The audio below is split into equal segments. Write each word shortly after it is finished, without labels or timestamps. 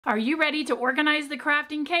Are you ready to organize the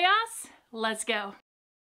crafting chaos? Let's go.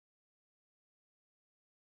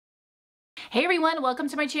 Hey everyone, welcome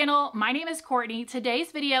to my channel. My name is Courtney.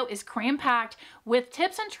 Today's video is cram-packed with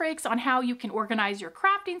tips and tricks on how you can organize your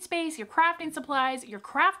crafting space, your crafting supplies, your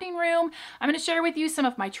crafting room. I'm going to share with you some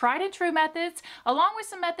of my tried and true methods, along with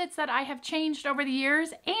some methods that I have changed over the years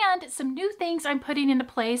and some new things I'm putting into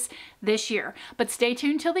place this year. But stay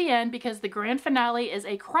tuned till the end because the grand finale is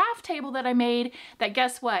a craft table that I made that,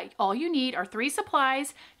 guess what? All you need are 3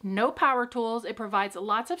 supplies, no power tools. It provides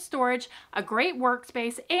lots of storage, a great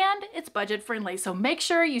workspace, and it's budget friendly. So make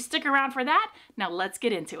sure you stick around for that. Now let's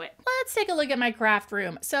get into it. Let's take a look at my craft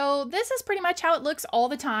room. So this is pretty much how it looks all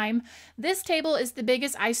the time. This table is the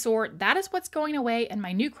biggest eyesore. That is what's going away, and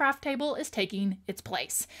my new craft table is taking its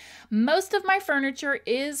place. Most of my furniture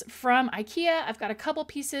is from IKEA. I've got a couple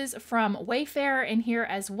pieces from Wayfair in here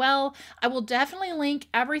as well. I will definitely link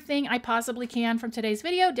everything I possibly can from today's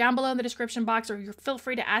video down below in the description box, or you feel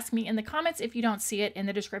free to ask me in the comments if you don't see it in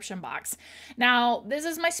the description box. Now, this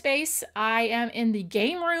is my space. I am in the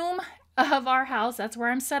game room of our house. That's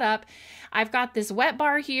where I'm set up. I've got this wet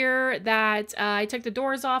bar here that I took the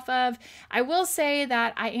doors off of. I will say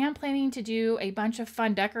that I am planning to do a bunch of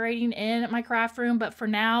fun decorating in my craft room, but for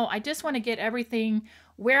now, I just want to get everything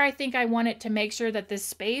where I think I want it to make sure that this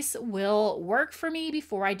space will work for me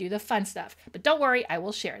before I do the fun stuff. But don't worry, I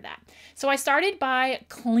will share that. So I started by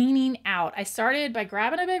cleaning out. I started by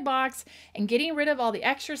grabbing a big box and getting rid of all the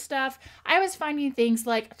extra stuff. I was finding things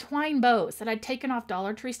like twine bows that I'd taken off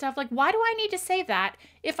Dollar Tree stuff. Like, why do I need to save that?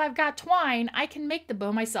 If I've got twine, I can make the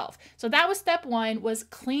bow myself. So that was step 1, was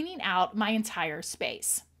cleaning out my entire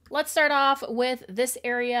space. Let's start off with this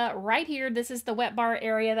area right here. This is the wet bar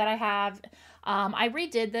area that I have. I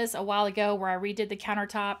redid this a while ago where I redid the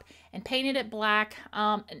countertop and painted it black.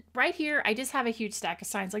 And right here, I just have a huge stack of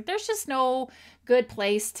signs. Like, there's just no good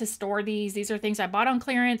place to store these. These are things I bought on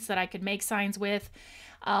clearance that I could make signs with.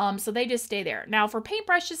 So they just stay there. Now for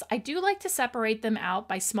paintbrushes, I do like to separate them out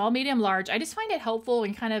by small, medium, large. I just find it helpful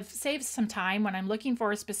and kind of saves some time when I'm looking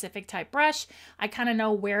for a specific type brush. I kind of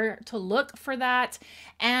know where to look for that.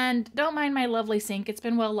 And don't mind my lovely sink. It's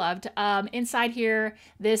been well loved. Inside here,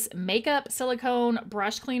 this makeup silicone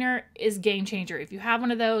brush cleaner is game changer. If you have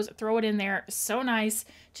one of those, throw it in there. So nice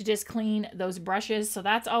to just clean those brushes. So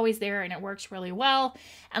that's always there and it works really well.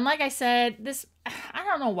 And like I said, I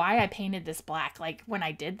don't know why I painted this black like when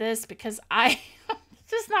I did this, because I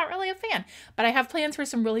just not really a fan, but I have plans for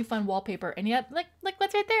some really fun wallpaper. And yep, like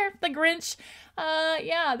what's right there? The Grinch.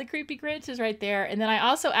 Yeah, the creepy Grinch is right there. And then I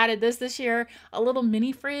also added this year, a little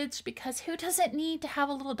mini fridge, because who doesn't need to have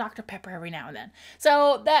a little Dr. Pepper every now and then?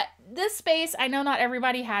 So this space, I know not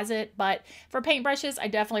everybody has it, but for paintbrushes, I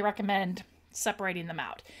definitely recommend separating them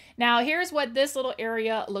out. Now here's what this little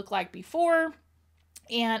area looked like before.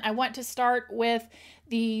 And I want to start with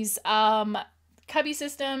these cubby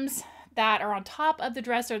systems that are on top of the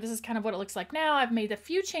dresser. This is kind of what it looks like now. I've made a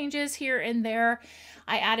few changes here and there.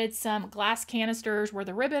 I added some glass canisters where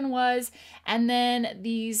the ribbon was, and then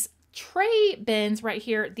these tray bins right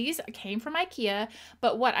here. These came from IKEA,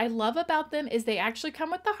 but what I love about them is they actually come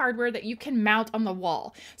with the hardware that you can mount on the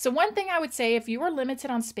wall. So one thing I would say, if you are limited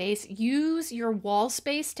on space, use your wall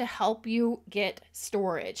space to help you get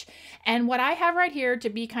storage. And what I have right here to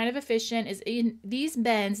be kind of efficient is in these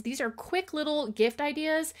bins. These are quick little gift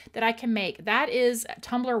ideas that I can make. That is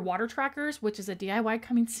tumbler water trackers, which is a DIY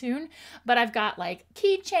coming soon, but I've got like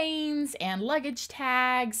keychains and luggage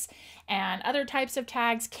tags and other types of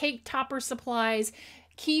tags, cake topper supplies,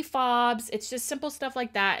 key fobs. It's just simple stuff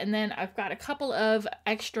like that. And then I've got a couple of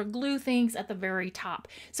extra glue things at the very top.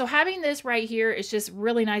 So having this right here is just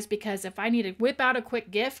really nice, because if I need to whip out a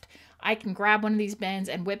quick gift, I can grab one of these bins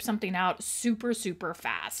and whip something out super, super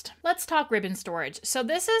fast. Let's talk ribbon storage. So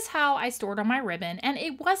this is how I stored all my ribbon, and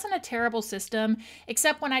it wasn't a terrible system,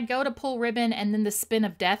 except when I'd go to pull ribbon and then the spin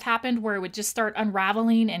of death happened where it would just start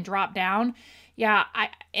unraveling and drop down. Yeah,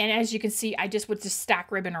 and as you can see, I just would just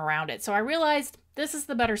stack ribbon around it. So I realized this is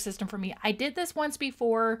the better system for me. I did this once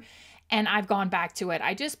before and I've gone back to it.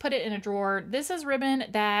 I just put it in a drawer. This is ribbon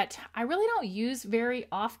that I really don't use very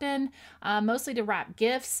often, mostly to wrap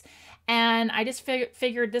gifts. And I just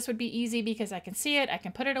figured this would be easy because I can see it, I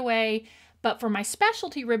can put it away. But for my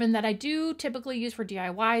specialty ribbon that I do typically use for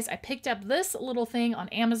DIYs, I picked up this little thing on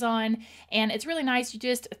Amazon, and it's really nice. You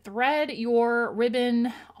just thread your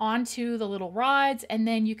ribbon onto the little rods, and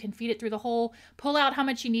then you can feed it through the hole, pull out how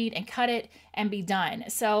much you need, and cut it and be done.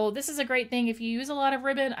 So this is a great thing if you use a lot of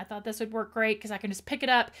ribbon. I thought this would work great because I can just pick it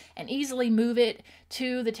up and easily move it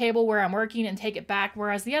to the table where I'm working and take it back.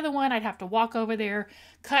 Whereas the other one, I'd have to walk over there,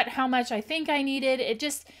 cut how much I think I needed.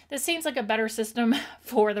 This seems like a better system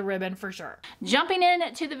for the ribbon for sure. Jumping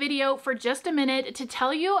into the video for just a minute to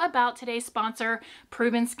tell you about today's sponsor,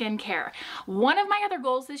 Proven Skincare. One of my other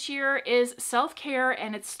goals this year is self-care,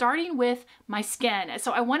 and it's starting with my skin.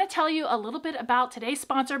 So I want to tell you a little bit about today's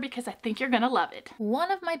sponsor because I think you're going to love it.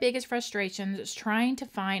 One of my biggest frustrations trying to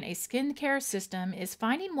find a skincare system is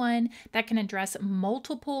finding one that can address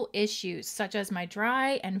multiple issues such as my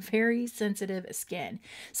dry and very sensitive skin.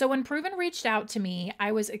 So when Proven reached out to me,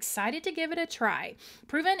 I was excited to give it a try.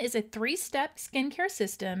 Proven is a 3-step skincare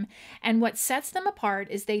system, and what sets them apart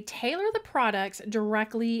is they tailor the products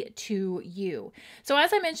directly to you. So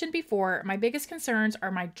as I mentioned before, my biggest concerns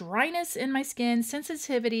are my dryness in my skin,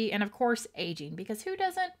 sensitivity, and of course aging, because who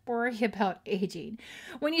doesn't worry about aging?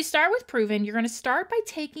 When you start with Proven, you're going to start by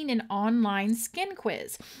taking an online skin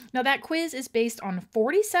quiz. Now that quiz is based on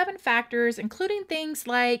 47 factors, including things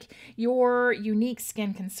like your unique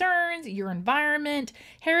skin concerns, your environment,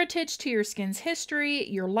 heritage to your skin's history,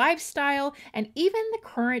 your lifestyle, and even the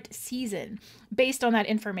current season. Based on that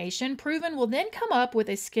information, Proven will then come up with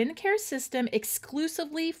a skincare system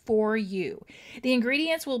exclusively for you. The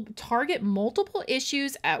ingredients will target multiple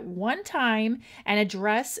issues at one time and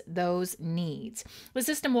address those needs. The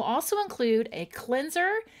system will also include a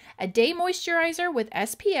cleanser, a day moisturizer with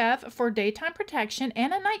SPF for daytime protection,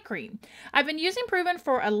 and a night cream. I've been using Proven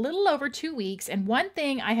for a little over 2 weeks, and one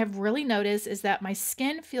thing I have really noticed is that my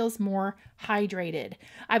skin feels more hydrated.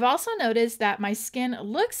 I've also noticed that my skin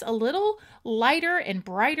looks a little lighter and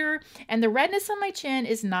brighter, and the redness on my chin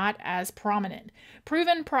is not as prominent.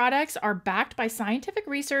 Proven products are backed by scientific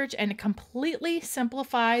research and completely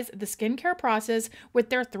simplifies the skincare process with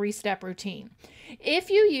their 3-step routine. If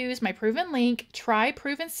you use my Proven link,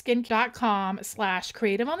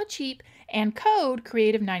 tryprovenskin.com/creativeonthecheap and code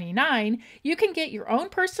creative99, you can get your own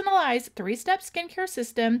personalized 3-step skincare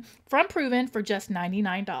system from Proven for just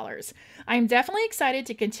 $99. I'm definitely excited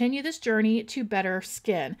to continue this journey to better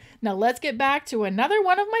skin. Now let's get back to another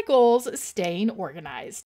one of my goals, staying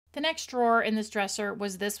organized. The next drawer in this dresser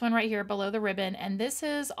was this one right here below the ribbon, and this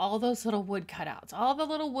is all those little wood cutouts. All the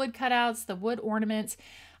little wood cutouts, the wood ornaments.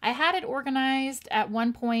 I had it organized at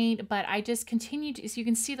one point, but I just continued to, so you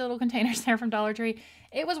can see the little containers there from Dollar Tree.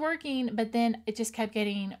 It was working, but then it just kept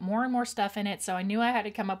getting more and more stuff in it, so I knew I had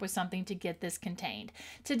to come up with something to get this contained.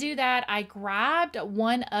 To do that, I grabbed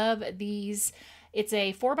one of these. It's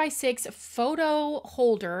a 4x6 photo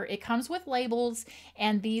holder. It comes with labels,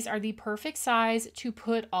 and these are the perfect size to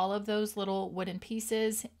put all of those little wooden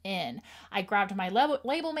pieces in. I grabbed my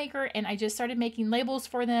label maker and I just started making labels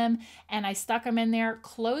for them, and I stuck them in there,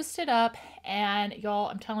 closed it up, and y'all,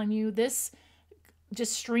 I'm telling you, this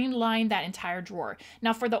just streamlined that entire drawer.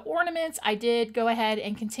 Now for the ornaments, I did go ahead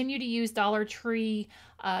and continue to use Dollar Tree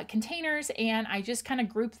containers, and I just kind of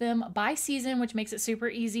group them by season, which makes it super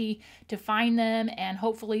easy to find them and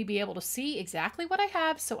hopefully be able to see exactly what I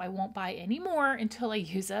have, so I won't buy any more until I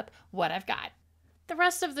use up what I've got. The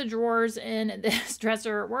rest of the drawers in this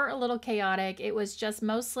dresser were a little chaotic. It was just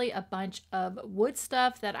mostly a bunch of wood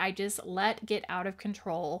stuff that I just let get out of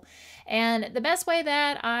control. And the best way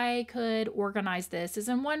that I could organize this is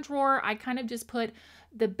in one drawer, I kind of just put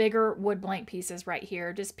the bigger wood blank pieces right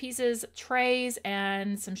here, just pieces, trays,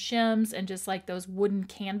 and some shims, and just like those wooden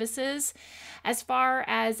canvases. As far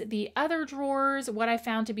as the other drawers, what I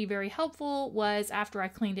found to be very helpful was, after I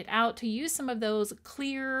cleaned it out, to use some of those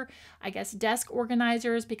clear, I guess, desk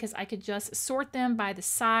organizers, because I could just sort them by the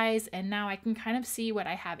size, and now I can kind of see what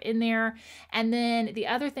I have in there. And then the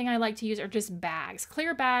other thing I like to use are just bags.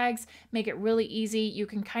 Clear bags make it really easy. You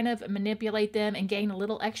can kind of manipulate them and gain a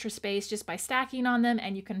little extra space just by stacking on them,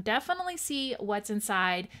 and you can definitely see what's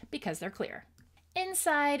inside because they're clear.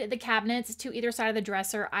 Inside the cabinets to either side of the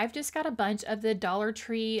dresser, I've just got a bunch of the Dollar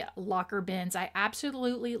Tree locker bins. I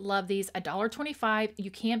absolutely love these. $1.25,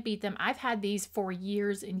 you can't beat them. I've had these for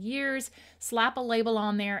years and years. Slap a label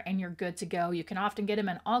on there and you're good to go. You can often get them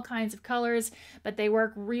in all kinds of colors, but they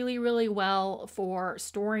work really, really well for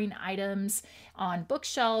storing items on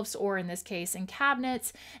bookshelves, or in this case in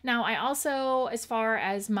cabinets. Now I also, as far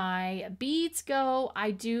as my beads go,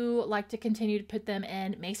 I do like to continue to put them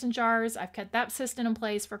in mason jars. I've kept that system in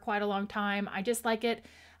place for quite a long time. I just like it.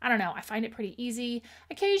 I don't know, I find it pretty easy.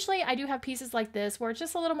 Occasionally I do have pieces like this where it's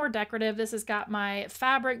just a little more decorative. This has got my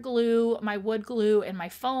fabric glue, my wood glue, and my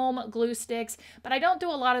foam glue sticks, but I don't do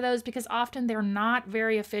a lot of those because often they're not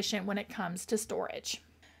very efficient when it comes to storage.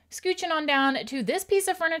 Scooching on down to this piece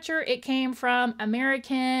of furniture, it came from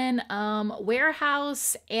American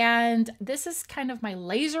Warehouse, and this is kind of my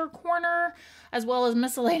laser corner, as well as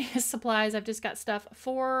miscellaneous supplies. I've just got stuff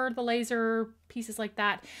for the laser pieces like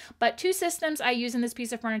that. But two systems I use in this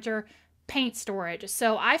piece of furniture: paint storage.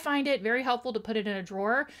 So I find it very helpful to put it in a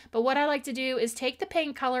drawer, but what I like to do is take the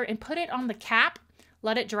paint color and put it on the cap,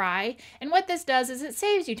 let it dry. And what this does is it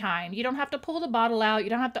saves you time. You don't have to pull the bottle out. You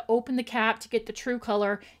don't have to open the cap to get the true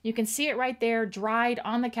color. You can see it right there dried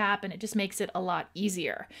on the cap, and it just makes it a lot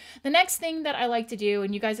easier. The next thing that I like to do,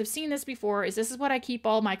 and you guys have seen this before, is this is what I keep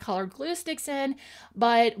all my colored glue sticks in.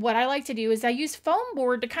 But what I like to do is I use foam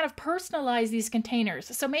board to kind of personalize these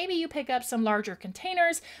containers. So maybe you pick up some larger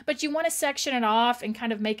containers, but you want to section it off and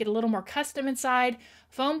kind of make it a little more custom inside.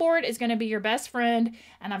 Foam board is going to be your best friend,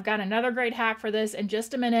 and I've got another great hack for this in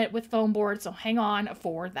just a minute with foam board, so hang on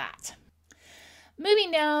for that.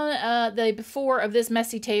 Moving down the before of this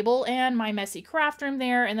messy table and my messy craft room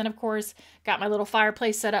there, and then of course got my little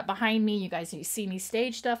fireplace set up behind me. You guys see me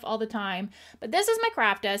stage stuff all the time, but this is my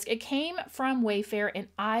craft desk. It came from Wayfair, and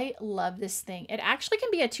I love this thing. It actually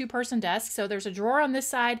can be a two-person desk, so there's a drawer on this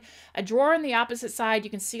side, a drawer on the opposite side.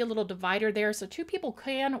 You can see a little divider there, so two people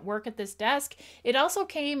can work at this desk. It also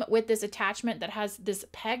came with this attachment that has this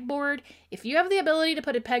pegboard. If you have the ability to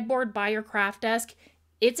put a pegboard by your craft desk,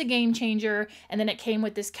 it's a game changer. And then it came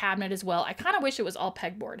with this cabinet as well. I kind of wish it was all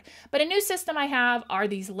pegboard. But a new system I have are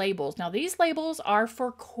these labels. Now these labels are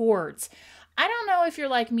for cords. I don't know if you're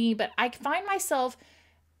like me, but I find myself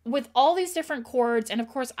with all these different cords, and of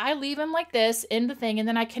course I leave them like this in the thing, and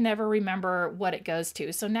then I can never remember what it goes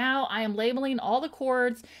to. So now I am labeling all the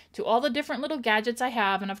cords to all the different little gadgets I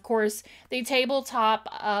have, and of course the tabletop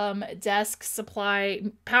desk supply,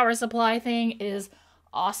 power supply thing is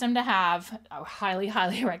awesome to have. I highly,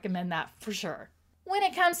 highly recommend that for sure. When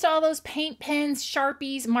it comes to all those paint pens,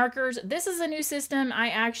 Sharpies, markers, this is a new system I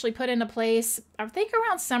actually put into place, I think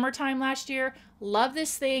around summertime last year. Love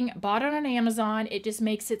this thing, bought it on Amazon. It just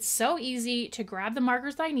makes it so easy to grab the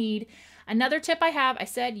markers I need. Another tip I have, I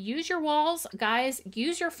said use your walls. Guys,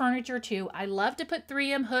 use your furniture too. I love to put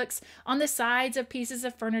 3M hooks on the sides of pieces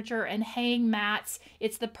of furniture and hang mats.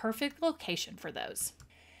 It's the perfect location for those.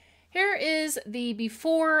 Here is the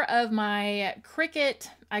before of my Cricut,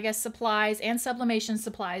 I guess, supplies and sublimation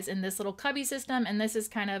supplies in this little cubby system. And this is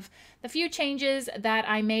kind of the few changes that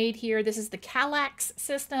I made here. This is the Kallax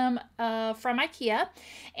system from IKEA.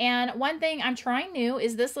 And one thing I'm trying new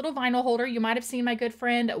is this little vinyl holder. You might have seen my good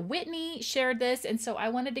friend Whitney shared this, and so I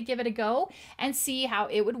wanted to give it a go and see how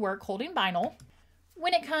it would work holding vinyl.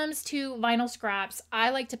 When it comes to vinyl scraps, I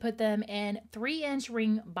like to put them in 3-inch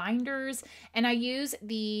ring binders, and I use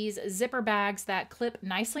these zipper bags that clip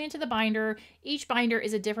nicely into the binder. Each binder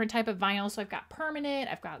is a different type of vinyl, so I've got permanent,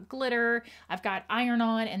 I've got glitter, I've got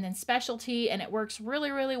iron-on, and then specialty, and it works really,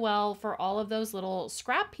 really well for all of those little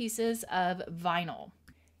scrap pieces of vinyl.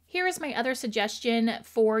 Here is my other suggestion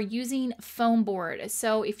for using foam board.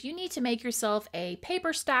 So if you need to make yourself a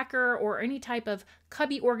paper stacker or any type of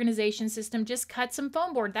cubby organization system, just cut some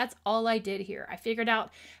foam board. That's all I did here. I figured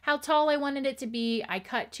out how tall I wanted it to be. I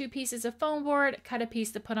cut 2 pieces of foam board, cut a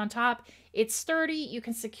piece to put on top. It's sturdy. You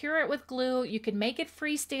can secure it with glue. You can make it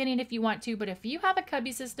freestanding if you want to, but if you have a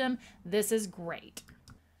cubby system, this is great.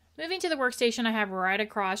 Moving to the workstation I have right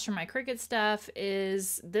across from my Cricut stuff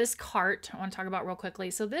is this cart I want to talk about real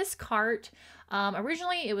quickly. So this cart,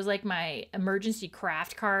 originally it was like my emergency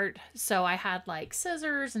craft cart. So I had like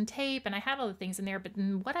scissors and tape and I had all the things in there. But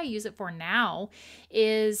what I use it for now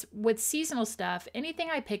is with seasonal stuff, anything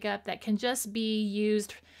I pick up that can just be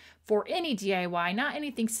used for any DIY, not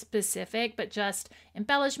anything specific, but just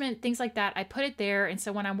embellishment, things like that. I put it there, and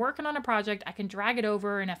so when I'm working on a project, I can drag it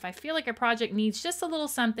over, and if I feel like a project needs just a little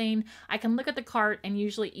something, I can look at the cart and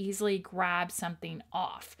usually easily grab something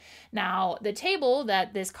off. Now, the table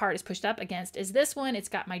that this cart is pushed up against is this one. It's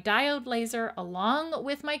got my diode laser along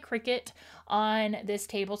with my Cricut on this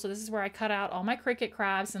table, so this is where I cut out all my Cricut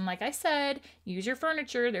crafts, and like I said, use your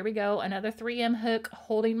furniture. There we go, another 3M hook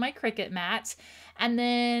holding my Cricut mat. And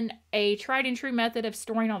then a tried and true method of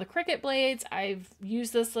storing all the Cricut blades. I've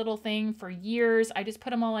used this little thing for years. I just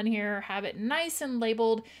put them all in here, have it nice and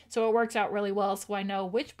labeled so it works out really well so I know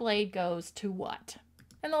which blade goes to what.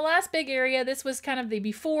 And the last big area, this was kind of the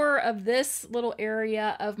before of this little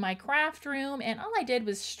area of my craft room. And all I did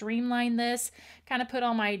was streamline this, kind of put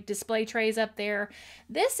all my display trays up there.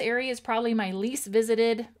 This area is probably my least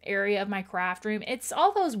visited area of my craft room. It's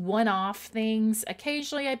all those one-off things.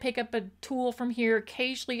 Occasionally I pick up a tool from here,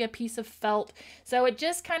 occasionally a piece of felt. So it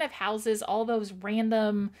just kind of houses all those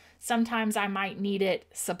random, sometimes I might need it,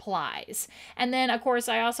 supplies. And then of course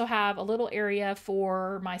I also have a little area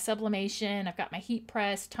for my sublimation. I've got my heat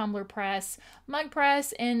press, tumbler press, mug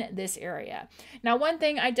press in this area. Now one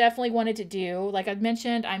thing I definitely wanted to do, like I've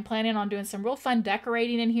mentioned, I'm planning on doing some real fun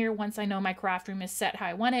decorating in here once I know my craft room is set how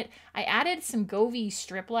I want it. I added some Govee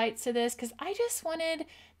strip lights to this because I just wanted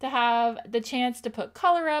to have the chance to put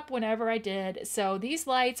color up whenever I did. So these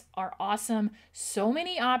lights are awesome. So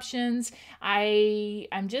many options.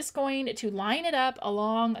 I'm just going to line it up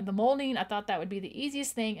along the molding. I thought that would be the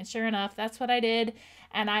easiest thing, and sure enough, that's what I did.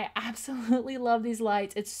 And I absolutely love these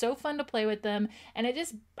lights. It's so fun to play with them, and it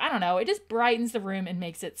just, I don't know, it just brightens the room and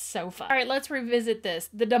makes it so fun. All right, let's revisit this.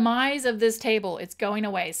 The demise of this table, it's going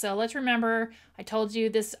away. So let's remember, I told you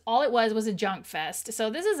this, all it was a junk fest. So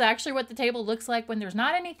this is actually what the table looks like when there's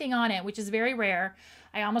not anything on it, which is very rare.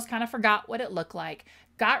 I almost kind of forgot what it looked like.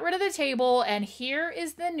 Got rid of the table, and here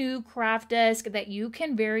is the new craft desk that you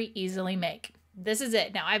can very easily make. This is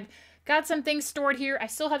it. Now I've got some things stored here. I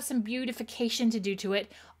still have some beautification to do to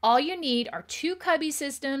it. All you need are 2 cubby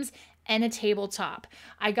systems and a tabletop.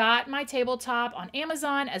 I got my tabletop on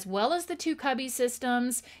Amazon as well as the 2 cubby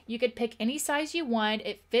systems. You could pick any size you want.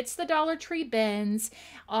 It fits the Dollar Tree bins.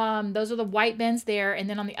 Those are the white bins there. And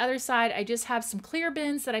then on the other side, I just have some clear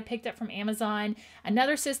bins that I picked up from Amazon.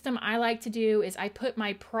 Another system I like to do is I put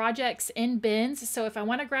my projects in bins. So if I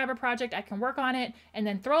want to grab a project, I can work on it and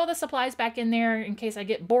then throw the supplies back in there in case I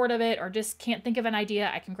get bored of it or just can't think of an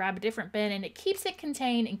idea. I can grab a different bin, and it keeps it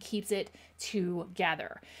contained and keeps it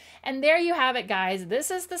together. And there you have it, guys.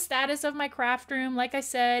 This is the status of my craft room. Like I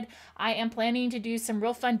said, I am planning to do some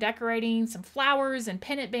real fun decorating, some flowers and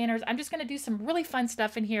pennant banners. I'm just going to do some really fun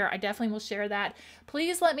stuff in here. I definitely will share that.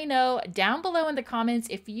 Please let me know down below in the comments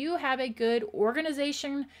if you have a good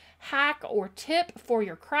organization hack or tip for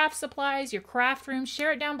your craft supplies, your craft room.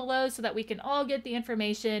 Share it down below so that we can all get the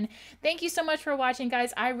information. Thank you so much for watching,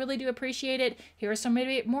 guys. I really do appreciate it. Here are some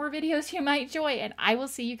more videos you might enjoy, and I will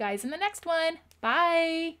see you guys in the next one.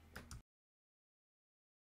 Bye!